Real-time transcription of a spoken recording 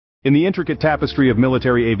In the intricate tapestry of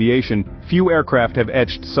military aviation, few aircraft have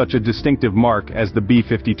etched such a distinctive mark as the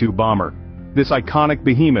B-52 bomber. This iconic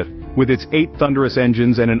behemoth, with its 8 thunderous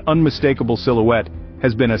engines and an unmistakable silhouette,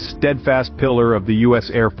 has been a steadfast pillar of the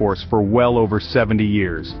U.S. Air Force for well over 70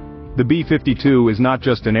 years. The B-52 is not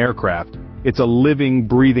just an aircraft, it's a living,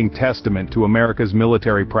 breathing testament to America's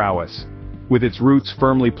military prowess. With its roots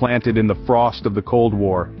firmly planted in the frost of the Cold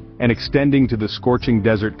War, and extending to the scorching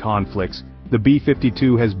desert conflicts, the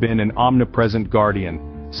B-52 has been an omnipresent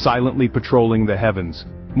guardian, silently patrolling the heavens.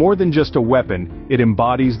 More than just a weapon, it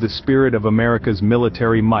embodies the spirit of America's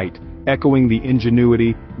military might, echoing the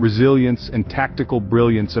ingenuity, resilience, and tactical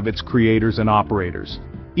brilliance of its creators and operators.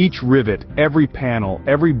 Each rivet, every panel,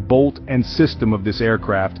 every bolt and system of this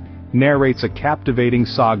aircraft narrates a captivating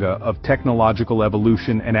saga of technological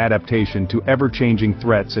evolution and adaptation to ever-changing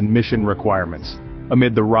threats and mission requirements.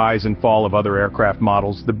 Amid the rise and fall of other aircraft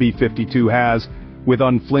models, the B-52 has, with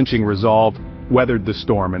unflinching resolve, weathered the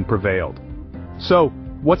storm and prevailed. So,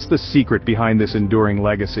 what's the secret behind this enduring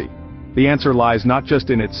legacy? The answer lies not just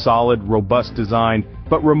in its solid, robust design,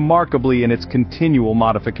 but remarkably in its continual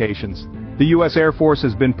modifications. The U.S. Air Force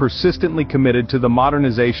has been persistently committed to the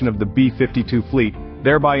modernization of the B-52 fleet,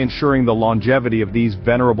 thereby ensuring the longevity of these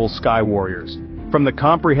venerable sky warriors. From the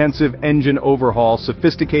comprehensive engine overhaul,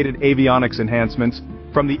 sophisticated avionics enhancements,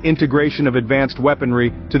 from the integration of advanced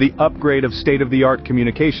weaponry to the upgrade of state-of-the-art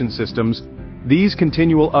communication systems, these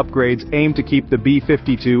continual upgrades aim to keep the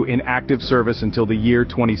B-52 in active service until the year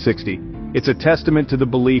 2060. It's a testament to the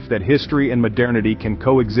belief that history and modernity can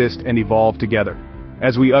coexist and evolve together.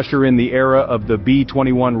 As we usher in the era of the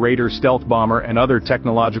B-21 Raider stealth bomber and other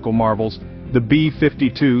technological marvels, the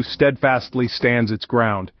B-52 steadfastly stands its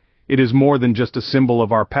ground. It is more than just a symbol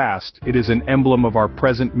of our past, it is an emblem of our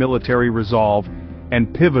present military resolve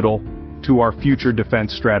and pivotal to our future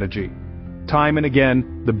defense strategy. Time and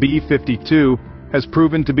again, the B-52 has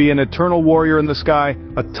proven to be an eternal warrior in the sky,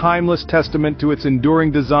 a timeless testament to its enduring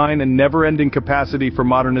design and never-ending capacity for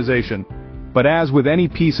modernization. But as with any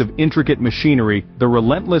piece of intricate machinery, the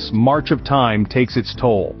relentless march of time takes its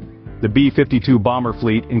toll. The B-52 bomber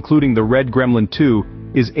fleet, including the Red Gremlin II,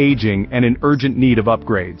 is aging and in urgent need of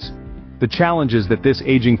upgrades. The challenges that this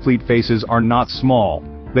aging fleet faces are not small,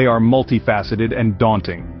 they are multifaceted and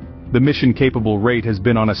daunting. The mission-capable rate has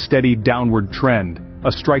been on a steady downward trend,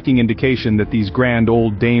 a striking indication that these grand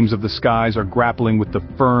old dames of the skies are grappling with the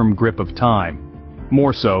firm grip of time.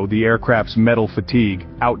 More so, the aircraft's metal fatigue,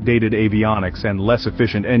 outdated avionics, and less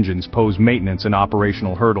efficient engines pose maintenance and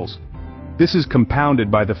operational hurdles. This is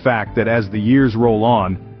compounded by the fact that as the years roll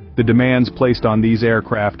on, the demands placed on these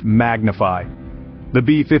aircraft magnify. The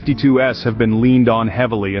B-52s have been leaned on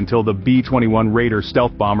heavily until the B-21 Raider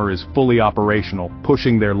stealth bomber is fully operational,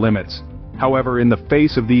 pushing their limits. However, in the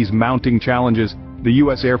face of these mounting challenges, the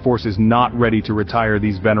U.S. Air Force is not ready to retire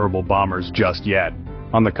these venerable bombers just yet.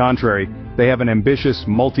 On the contrary, they have an ambitious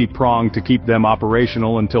multi-prong to keep them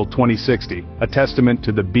operational until 2060, a testament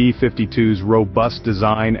to the B-52's robust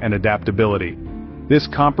design and adaptability. This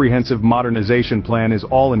comprehensive modernization plan is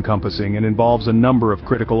all-encompassing and involves a number of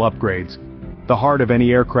critical upgrades. The heart of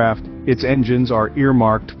any aircraft, its engines are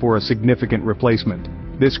earmarked for a significant replacement.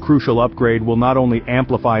 This crucial upgrade will not only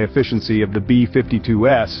amplify efficiency of the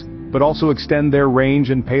B-52s, but also extend their range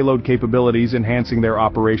and payload capabilities, enhancing their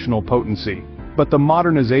operational potency. But the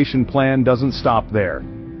modernization plan doesn't stop there.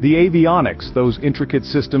 The avionics, those intricate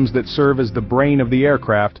systems that serve as the brain of the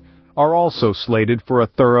aircraft, are also slated for a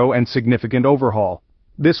thorough and significant overhaul.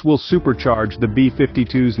 This will supercharge the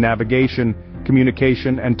B-52's navigation,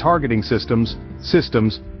 communication, and targeting systems,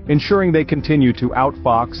 ensuring they continue to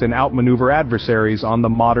outfox and outmaneuver adversaries on the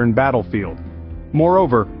modern battlefield.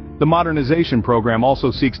 Moreover, the modernization program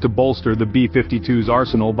also seeks to bolster the B-52's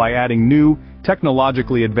arsenal by adding new,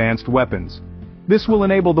 technologically advanced weapons. This will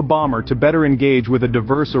enable the bomber to better engage with a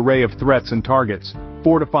diverse array of threats and targets,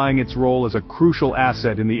 fortifying its role as a crucial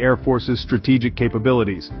asset in the Air Force's strategic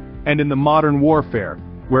capabilities. And in the modern warfare,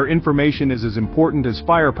 where information is as important as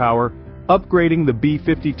firepower, upgrading the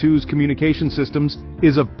B-52's communication systems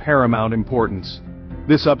is of paramount importance.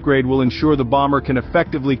 This upgrade will ensure the bomber can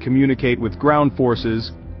effectively communicate with ground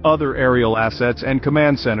forces, other aerial assets, and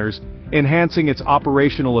command centers, enhancing its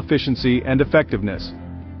operational efficiency and effectiveness.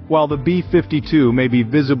 While the B-52 may be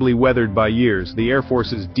visibly weathered by years, the Air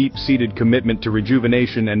Force's deep-seated commitment to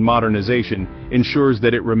rejuvenation and modernization ensures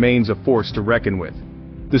that it remains a force to reckon with.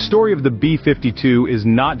 The story of the B-52 is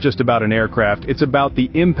not just about an aircraft, it's about the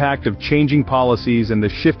impact of changing policies and the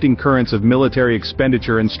shifting currents of military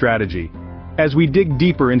expenditure and strategy. As we dig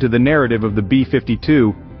deeper into the narrative of the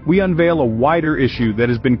B-52, we unveil a wider issue that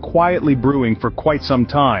has been quietly brewing for quite some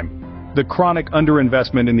time. The chronic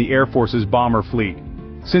underinvestment in the Air Force's bomber fleet.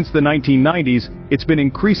 Since the 1990s, it's been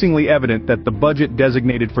increasingly evident that the budget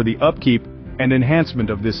designated for the upkeep and enhancement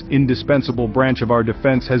of this indispensable branch of our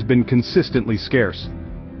defense has been consistently scarce.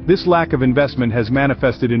 This lack of investment has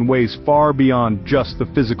manifested in ways far beyond just the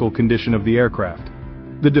physical condition of the aircraft.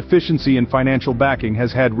 The deficiency in financial backing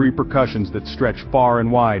has had repercussions that stretch far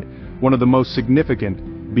and wide, one of the most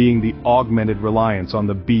significant being the augmented reliance on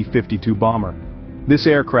the B-52 bomber. This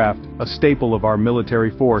aircraft, a staple of our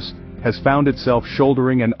military force, has found itself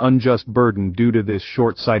shouldering an unjust burden due to this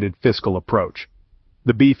short-sighted fiscal approach.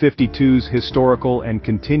 The B-52's historical and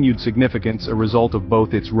continued significance a result of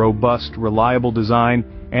both its robust, reliable design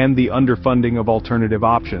and the underfunding of alternative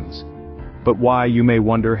options. But why, you may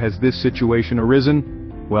wonder, has this situation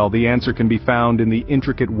arisen? Well, the answer can be found in the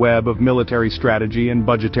intricate web of military strategy and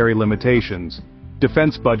budgetary limitations.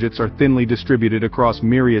 Defense budgets are thinly distributed across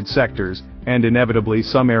myriad sectors, and inevitably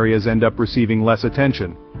some areas end up receiving less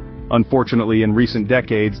attention. Unfortunately, in recent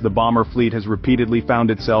decades, the bomber fleet has repeatedly found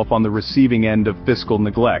itself on the receiving end of fiscal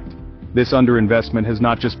neglect. This underinvestment has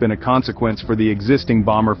not just been a consequence for the existing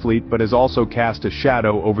bomber fleet but has also cast a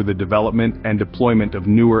shadow over the development and deployment of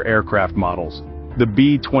newer aircraft models. The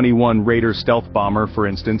B-21 Raider stealth bomber, for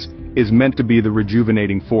instance, is meant to be the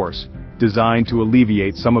rejuvenating force, designed to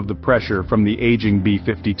alleviate some of the pressure from the aging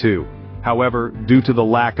B-52. However, due to the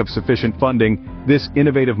lack of sufficient funding, this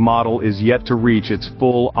innovative model is yet to reach its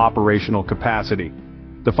full operational capacity.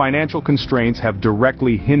 The financial constraints have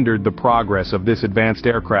directly hindered the progress of this advanced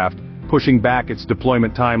aircraft, pushing back its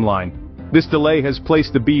deployment timeline. This delay has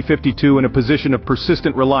placed the B-52 in a position of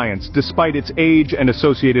persistent reliance despite its age and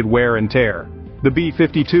associated wear and tear. The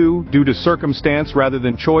B-52, due to circumstance rather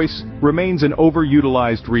than choice, remains an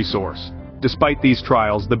overutilized resource. Despite these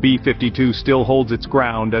trials, the B-52 still holds its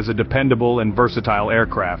ground as a dependable and versatile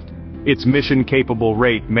aircraft. Its mission-capable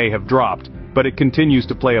rate may have dropped, but it continues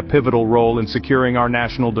to play a pivotal role in securing our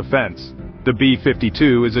national defense. The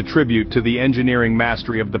B-52 is a tribute to the engineering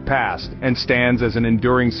mastery of the past and stands as an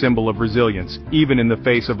enduring symbol of resilience, even in the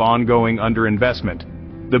face of ongoing underinvestment.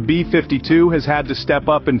 The B-52 has had to step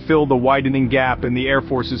up and fill the widening gap in the Air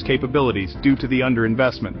Force's capabilities due to the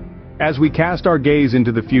underinvestment. As we cast our gaze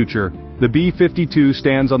into the future, the B-52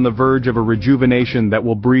 stands on the verge of a rejuvenation that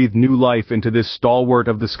will breathe new life into this stalwart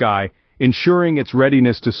of the sky, ensuring its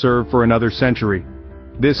readiness to serve for another century.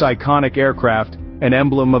 This iconic aircraft, an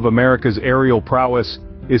emblem of America's aerial prowess,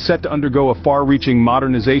 is set to undergo a far-reaching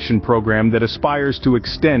modernization program that aspires to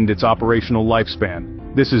extend its operational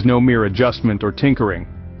lifespan. This is no mere adjustment or tinkering.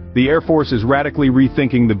 The Air Force is radically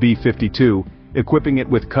rethinking the B-52, equipping it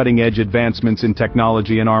with cutting-edge advancements in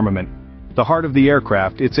technology and armament. The heart of the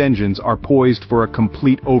aircraft, its engines, are poised for a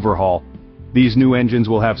complete overhaul. These new engines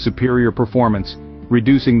will have superior performance,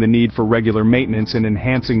 reducing the need for regular maintenance and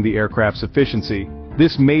enhancing the aircraft's efficiency.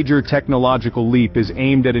 This major technological leap is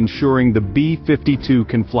aimed at ensuring the B-52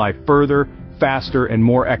 can fly further, faster, and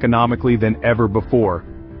more economically than ever before.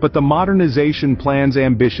 But the modernization plan's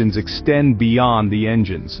ambitions extend beyond the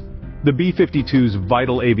engines. The B-52's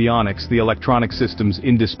vital avionics, the electronic systems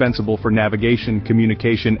indispensable for navigation,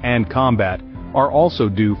 communication, and combat, are also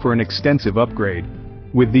due for an extensive upgrade.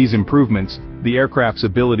 With these improvements, the aircraft's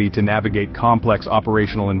ability to navigate complex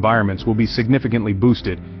operational environments will be significantly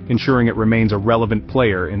boosted, ensuring it remains a relevant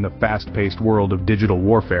player in the fast-paced world of digital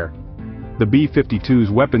warfare. The B-52's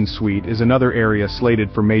weapons suite is another area slated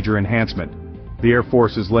for major enhancement. The Air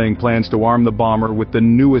Force is laying plans to arm the bomber with the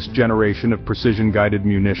newest generation of precision-guided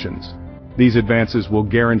munitions. These advances will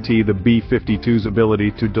guarantee the B-52's ability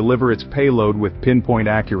to deliver its payload with pinpoint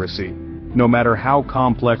accuracy, no matter how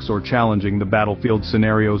complex or challenging the battlefield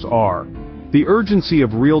scenarios are. The urgency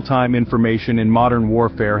of real-time information in modern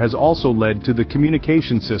warfare has also led to the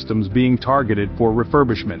communication systems being targeted for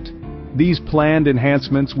refurbishment. These planned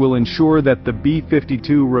enhancements will ensure that the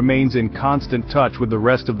B-52 remains in constant touch with the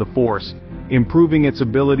rest of the force, improving its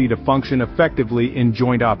ability to function effectively in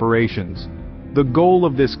joint operations. The goal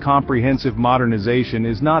of this comprehensive modernization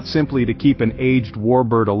is not simply to keep an aged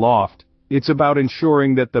warbird aloft. It's about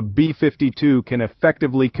ensuring that the B-52 can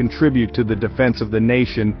effectively contribute to the defense of the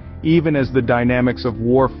nation, even as the dynamics of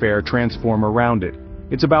warfare transform around it.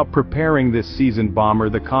 It's about preparing this seasoned bomber for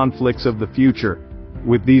the conflicts of the future.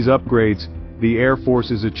 With these upgrades, the Air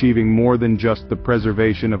Force is achieving more than just the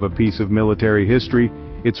preservation of a piece of military history.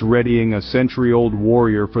 It's readying a century-old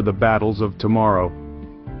warrior for the battles of tomorrow.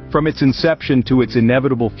 From its inception to its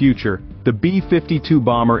inevitable future, the B-52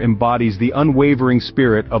 bomber embodies the unwavering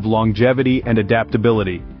spirit of longevity and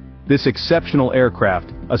adaptability. This exceptional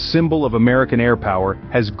aircraft, a symbol of American air power,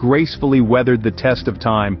 has gracefully weathered the test of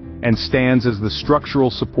time and stands as the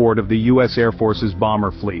structural support of the U.S. Air Force's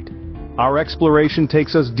bomber fleet. Our exploration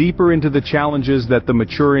takes us deeper into the challenges that the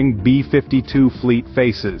maturing B-52 fleet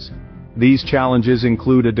faces. These challenges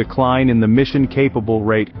include a decline in the mission-capable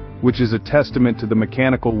rate, which is a testament to the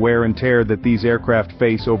mechanical wear and tear that these aircraft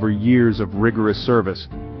face over years of rigorous service,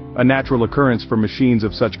 a natural occurrence for machines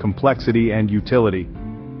of such complexity and utility.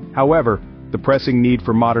 However, the pressing need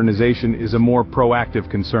for modernization is a more proactive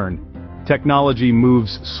concern. Technology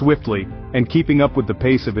moves swiftly, and keeping up with the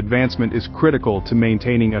pace of advancement is critical to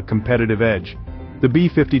maintaining a competitive edge. The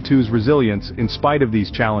B-52's resilience, in spite of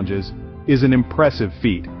these challenges, is an impressive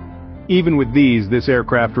feat. Even with these, this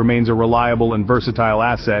aircraft remains a reliable and versatile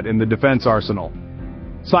asset in the defense arsenal.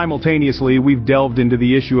 Simultaneously, we've delved into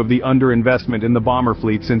the issue of the underinvestment in the bomber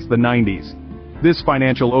fleet since the 90s. This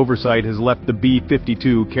financial oversight has left the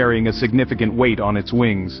B-52 carrying a significant weight on its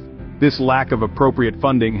wings. This lack of appropriate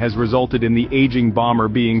funding has resulted in the aging bomber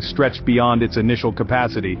being stretched beyond its initial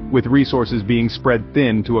capacity, with resources being spread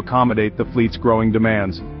thin to accommodate the fleet's growing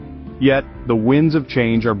demands. Yet, the winds of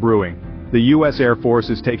change are brewing. The U.S. Air Force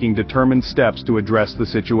is taking determined steps to address the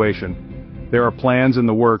situation. There are plans in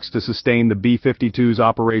the works to sustain the B-52's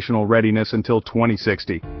operational readiness until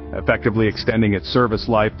 2060, effectively extending its service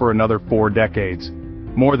life for another 4 decades.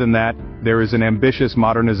 More than that, there is an ambitious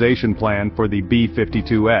modernization plan for the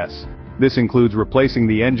B-52S. This includes replacing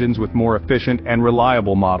the engines with more efficient and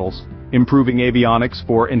reliable models, improving avionics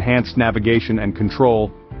for enhanced navigation and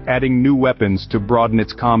control, adding new weapons to broaden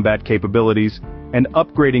its combat capabilities, and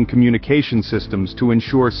upgrading communication systems to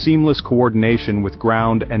ensure seamless coordination with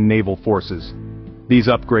ground and naval forces. These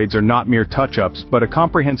upgrades are not mere touch-ups, but a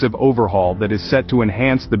comprehensive overhaul that is set to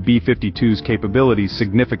enhance the B-52's capabilities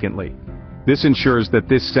significantly. This ensures that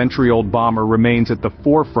this century-old bomber remains at the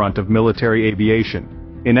forefront of military aviation.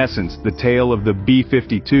 In essence, the tale of the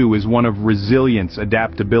B-52 is one of resilience,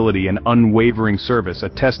 adaptability, and unwavering service, a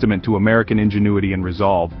testament to American ingenuity and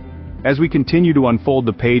resolve. As we continue to unfold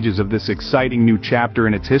the pages of this exciting new chapter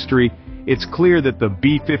in its history, it's clear that the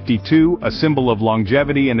B-52, a symbol of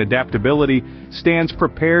longevity and adaptability, stands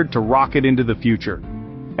prepared to rocket into the future.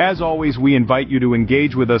 As always, we invite you to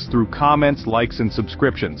engage with us through comments, likes, and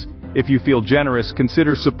subscriptions. If you feel generous,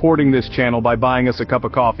 consider supporting this channel by buying us a cup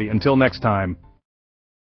of coffee. Until next time.